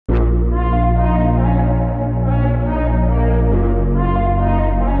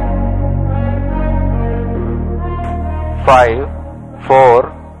5, 4,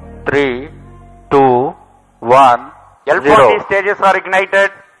 3, 2, 1, L40 0. stages are ignited.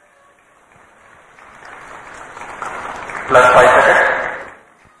 Plus 5 seconds.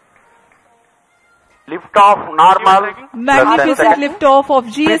 Lift off normal. Magnificent liftoff of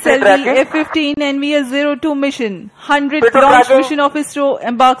GSLV-F15 NVS-02 mission. 100th launch mission of ISRO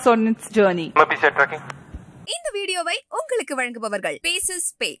embarks on its journey. இந்த வீடியோவை உங்களுக்கு வழங்குபவர்கள்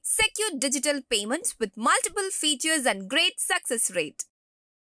pslv secure digital payments with multiple features and great success rate.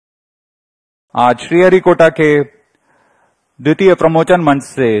 आज श्रीहरिकोटा के द्वितीय प्रमोचन मंच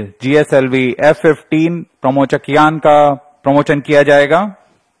से GSLV-F15 प्रमोचक यान का प्रमोचन किया जाएगा।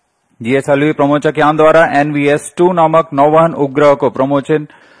 GSLV प्रमोचक यान द्वारा NVS-2 नामक नौवहन उपग्रह को प्रमोचन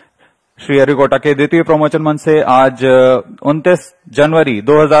श्रीहरिकोटा के द्वितीय प्रमोचन मंच से आज 29 जनवरी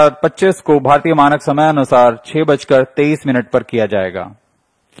 2025 को भारतीय मानक समय अनुसार 6:23 पर किया जाएगा।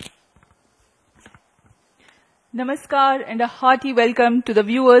 Namaskar and a hearty welcome to the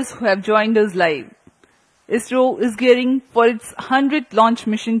viewers who have joined us live. ISRO is gearing for its 100th launch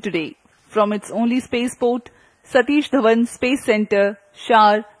mission today from its only spaceport, Satish Dhawan Space Center,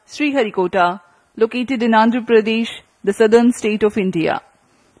 Shar, Sriharikota, located in Andhra Pradesh, the southern state of India.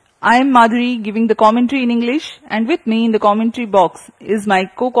 I am Madhuri giving the commentary in English, and with me in the commentary box is my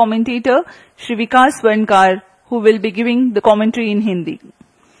co-commentator Shri Vikas Varnkar, who will be giving the commentary in Hindi.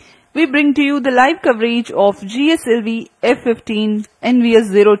 We bring to you the live coverage of GSLV-F15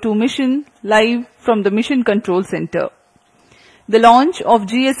 NVS-02 mission live from the Mission Control Center. The launch of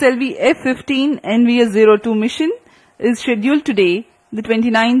GSLV-F15 NVS-02 mission is scheduled today, the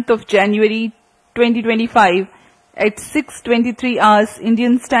 29th of January 2025 at 6:23 hours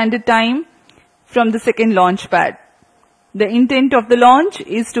Indian Standard Time from the second launch pad. The intent of the launch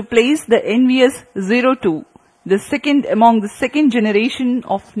is to place the NVS-02, the second among the second generation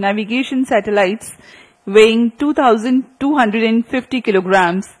of navigation satellites weighing 2,250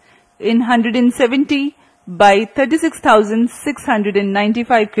 kilograms in 170 by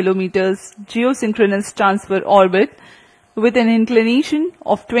 36,695 kilometers geosynchronous transfer orbit with an inclination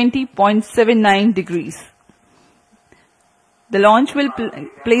of 20.79 degrees. The launch will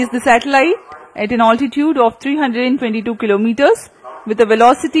place the satellite at an altitude of 322 kilometers with a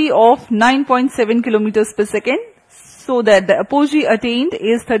velocity of 9.7 kilometers per second, so that the apogee attained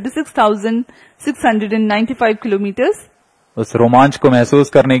is 36,695 kilometers. उस रोमांच को महसूस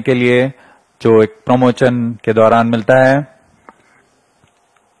करने के लिए जो एक प्रमोचन के दौरान मिलता है,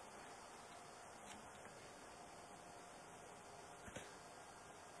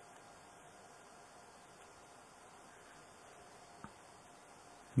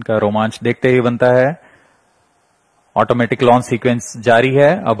 इनका रोमांच देखते ही बनता है। ऑटोमेटिक लॉन्च सीक्वेंस जारी है।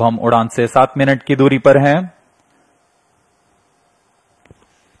 अब हम उड़ान से 7 मिनट की दूरी पर हैं।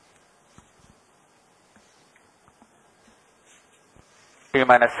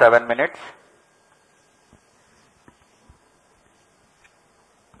 T-7 minutes.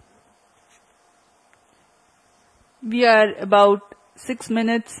 We are about 6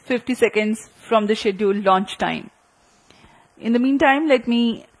 minutes 50 seconds from the scheduled launch time. In the meantime, let me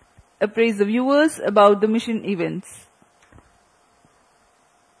appraise the viewers about the mission events.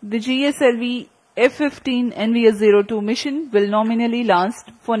 The GSLV-F15 NVS-02 mission will nominally last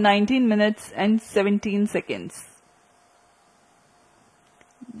for 19 minutes and 17 seconds.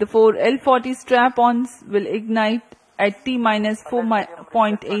 The 4 L40 strap-ons will ignite at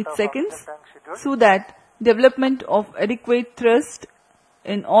T-4.8 seconds so that development of adequate thrust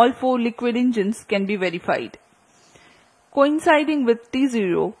in all 4 liquid engines can be verified. Coinciding with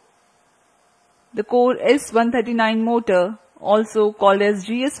T0, the core S139 motor, also called as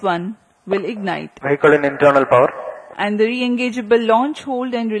GS1, will ignite. Vehicle in internal power. And the re-engageable launch,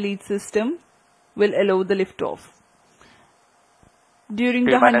 hold and release system will allow the liftoff. During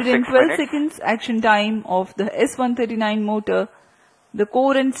the 112 seconds action time of the S139 motor, the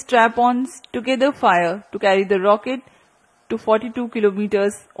core and strap-ons together fire to carry the rocket to 42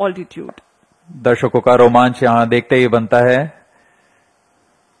 kilometers altitude. दर्शकों का रोमांच यहां देखते ही बनता है।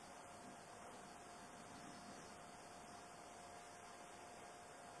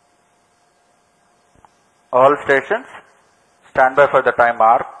 All stations stand by for the time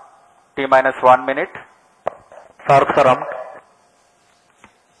mark. T-1 minute. Sharp surround.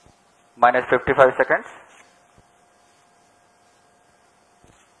 -55 seconds.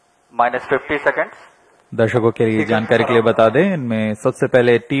 -50 seconds. दर्शकों के लिए जानकारी के लिए बता दें, इनमें सबसे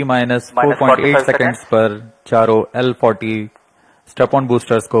पहले T-4.8 सेकंड्स पर चारों L40 स्ट्रैप-ऑन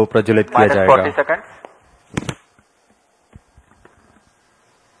बूस्टर्स को प्रज्वलित किया जाएगा। -40 seconds.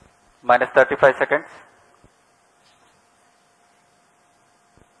 -35 seconds.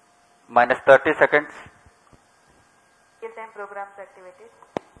 -30 seconds. daytime programs activities.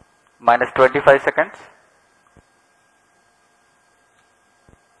 Minus 25 seconds.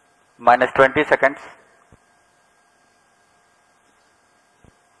 Minus 20 seconds.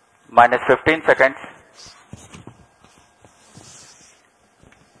 Minus 15 seconds.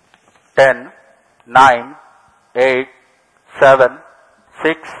 10, 9, 8, 7,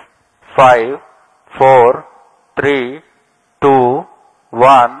 6, 5, 4, 3, 2,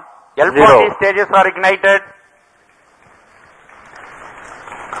 1, L40 0. stages are ignited.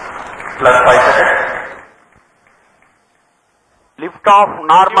 Plus 5 seconds. Lift off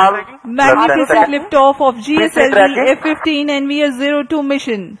normal. Magnificent seconds. liftoff of tracking. GSLV-F15 NVS-02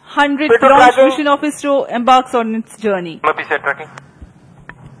 mission. 100th Speed launch tracking. mission of ISRO embarks on its journey. tracking.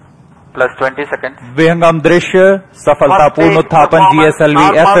 Plus 20 seconds. विहंगम दृश्य सफलतापूर्ण उत्थापन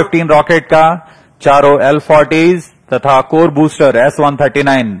GSLV-F15 rocket का चारों L40s तथा core booster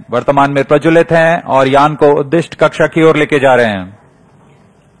S139 वर्तमान में प्रज्वलित हैं और यान को उद्दिष्ट कक्षा की ओर लेके जा रहे हैं.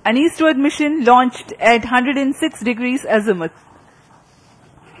 An eastward mission launched at 106 degrees azimuth.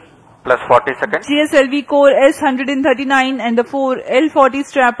 Plus 40 seconds. GSLV core S139 and the 4 L40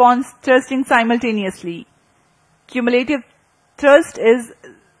 strap-ons thrusting simultaneously. Cumulative thrust is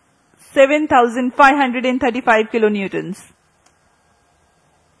 7,535 kilonewtons.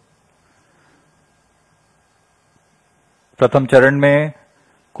 प्रथम चरण में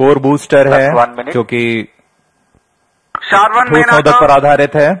कोर बूस्टर Plus है 1 minute. जो कि Sharp one ठोस main नोदक पर auto.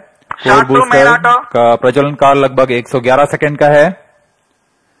 आधारित है. Core Sharp two main booster auto. का प्रज्वलन काल लगभग 111 सेकंड का है.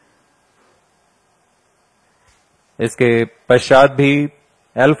 इसके पश्चात भी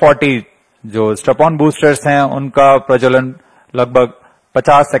L40 जो स्टेप-ऑन बूस्टर्स हैं उनका प्रज्वलन लगभग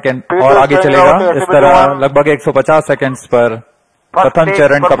 50 सेकंड और आगे चलेगा. इस तरह लगभग 150 सेकंड्स पर प्रथम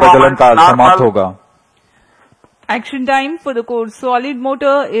चरण का प्रज्वलन काल समाप्त होगा. Action time for the core solid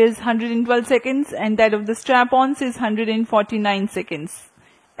motor is 112 seconds and that of the strap-ons is 149 seconds.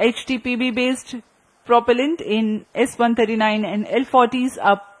 HTPB based propellant in S139 and L40s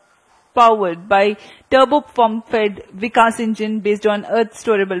are powered by turbopump-fed Vikas engine based on Earth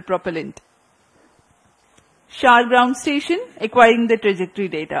storable propellant. Shar ground station acquiring the trajectory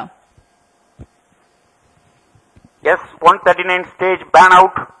data. S139 stage ban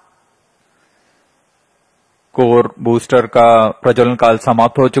out. Core booster का प्रज्वलन काल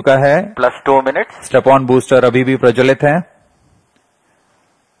समाप्त हो चुका है. Plus 2 minutes. Step on booster अभी भी प्रज्वलित है.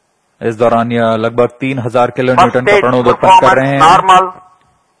 इस दौरान यह लगभग 3000 First किलोन्यूटन का stage प्रणोद उत्पन्न कर रहे performance हैं. normal.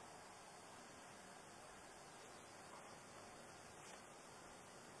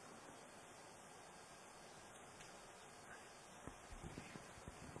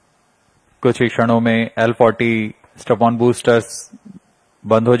 कुछ ही क्षणों में L40 स्टेप ऑन बूस्टर्स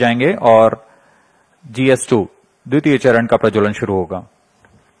बंद हो जाएंगे और GS2 द्वितीय चरण का प्रज्वलन शुरू होगा.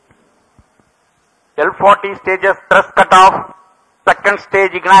 L40 stages thrust cut off. Second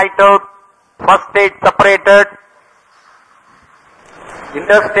stage ignited. First stage separated.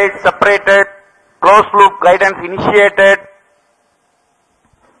 Interstage separated. Closed loop guidance initiated.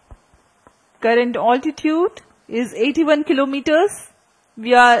 Current altitude is 81 kilometers.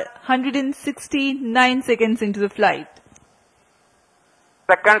 We are 169 seconds into the flight.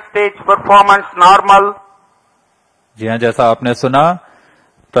 Second stage performance normal. जी हाँ, जैसा आपने सुना,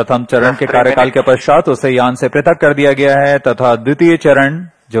 प्रथम चरण के कार्यकाल के पश्चात उसे यान से पृथक कर दिया गया है तथा द्वितीय चरण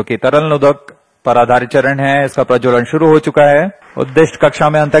जो कि तरल नोदक पर आधारित चरण है इसका प्रज्वलन शुरू हो चुका है. उद्दिष्ट कक्षा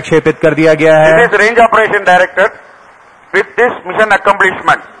में अंतक्षेपित कर दिया गया है. This is range operation directed. With this mission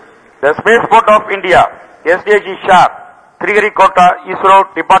accomplishment, the spaceport of India, SDG SHARP, Sriharikota, ISRO,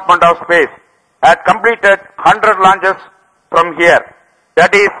 Department of Space, had completed 100 launches from here.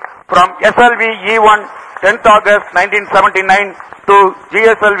 That is from SLV-E1 10th August 1979 to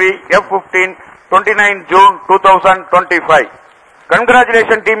GSLV-F15 29 June 2025.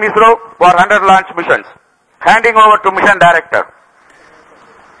 Congratulations Team ISRO for 100 launch missions. Handing over to Mission Director.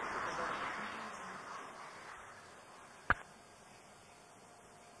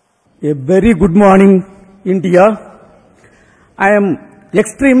 A very good morning, India. I am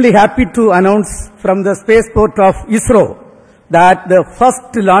extremely happy to announce from the spaceport of ISRO that the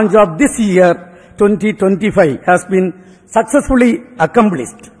first launch of this year, 2025, has been successfully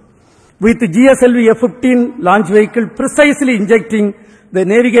accomplished, with GSLV-F15 launch vehicle precisely injecting the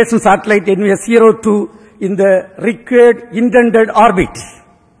navigation satellite NVS-02 in the required intended orbit.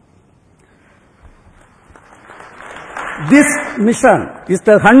 This mission is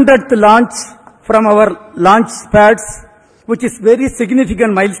the 100th launch from our launch pads, which is very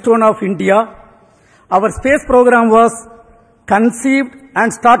significant milestone of India. Our space program was conceived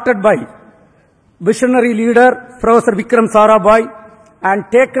and started by visionary leader Professor Vikram Sarabhai and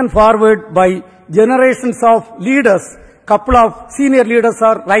taken forward by generations of leaders couple of senior leaders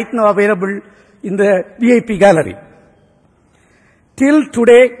are right now available in the VIP gallery. Till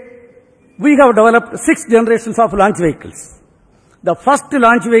today, we have developed 6 generations of launch vehicles. The first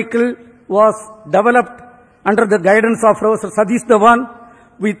launch vehicle was developed under the guidance of Professor Satish Dhawan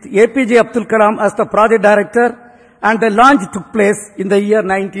with APJ Abdul Kalam as the project director, and the launch took place in the year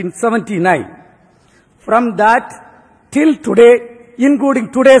 1979. From that till today, including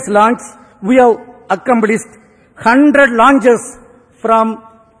today's launch, we have accomplished 100 launches from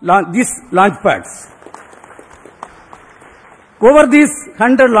these launch pads. Over these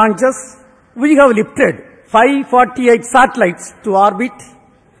 100 launches, we have lifted 548 satellites to orbit.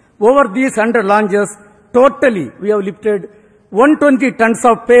 Over these 100 launches, totally we have lifted 120 tons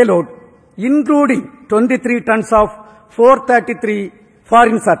of payload, including 23 tons of 433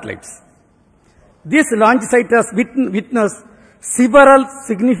 foreign satellites. This launch site has witnessed several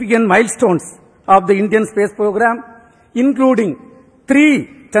significant milestones of the Indian space program, including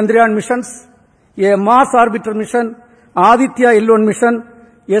 3 Chandrayaan missions, a Mars orbiter mission, Aditya L1 mission,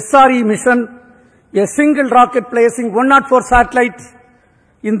 SRE mission, a single rocket placing 104 satellites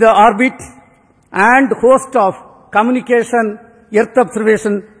in the orbit, and host of communication, earth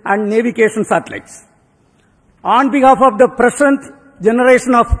observation and navigation satellites. On behalf of the present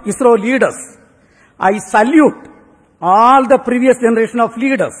generation of ISRO leaders, I salute all the previous generation of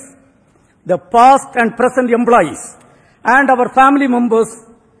leaders, the past and present employees, and our family members,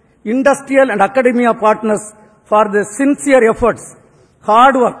 industrial and academia partners for the sincere efforts,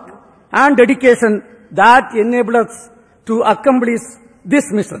 hard work and dedication that enable us to accomplish this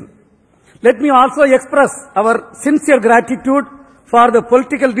mission. Let me also express our sincere gratitude for the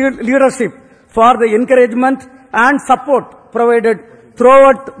political leadership for the encouragement and support provided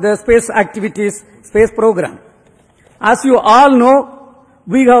throughout the space activities, space program. As you all know,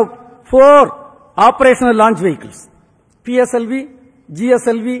 we have 4 operational launch vehicles: PSLV,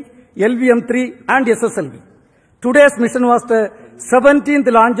 GSLV, LVM-3 and SSLV. Today's mission was the 17th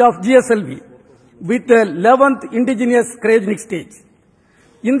launch of GSLV with the 11th indigenous cryogenic stage.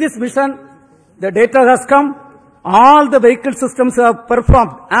 In this mission, the data has come, all the vehicle systems have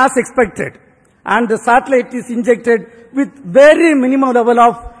performed as expected, and the satellite is injected with very minimum level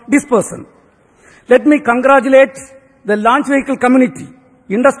of dispersion. Let me congratulate the launch vehicle community,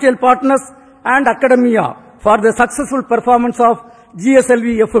 industrial partners and academia for the successful performance of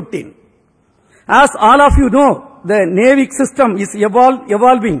SLV-F15. As all of you know, the NAVIC system is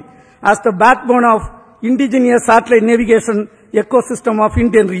evolving as the backbone of indigenous satellite navigation ecosystem of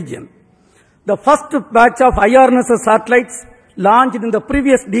Indian region. The first batch of IRNSS satellites launched in the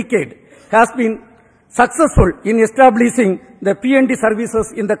previous decade has been successful in establishing the PND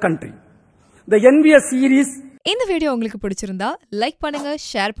services in the country. The NVS series. இந்த video உங்களுக்கு பிடிச்சிருந்தா like பண்ணுங்க,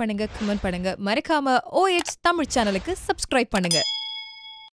 share பண்ணுங்க, comment பண்ணுங்க. மறக்காம OH Tamil சேனலுக்கு subscribe பண்ணுங்க.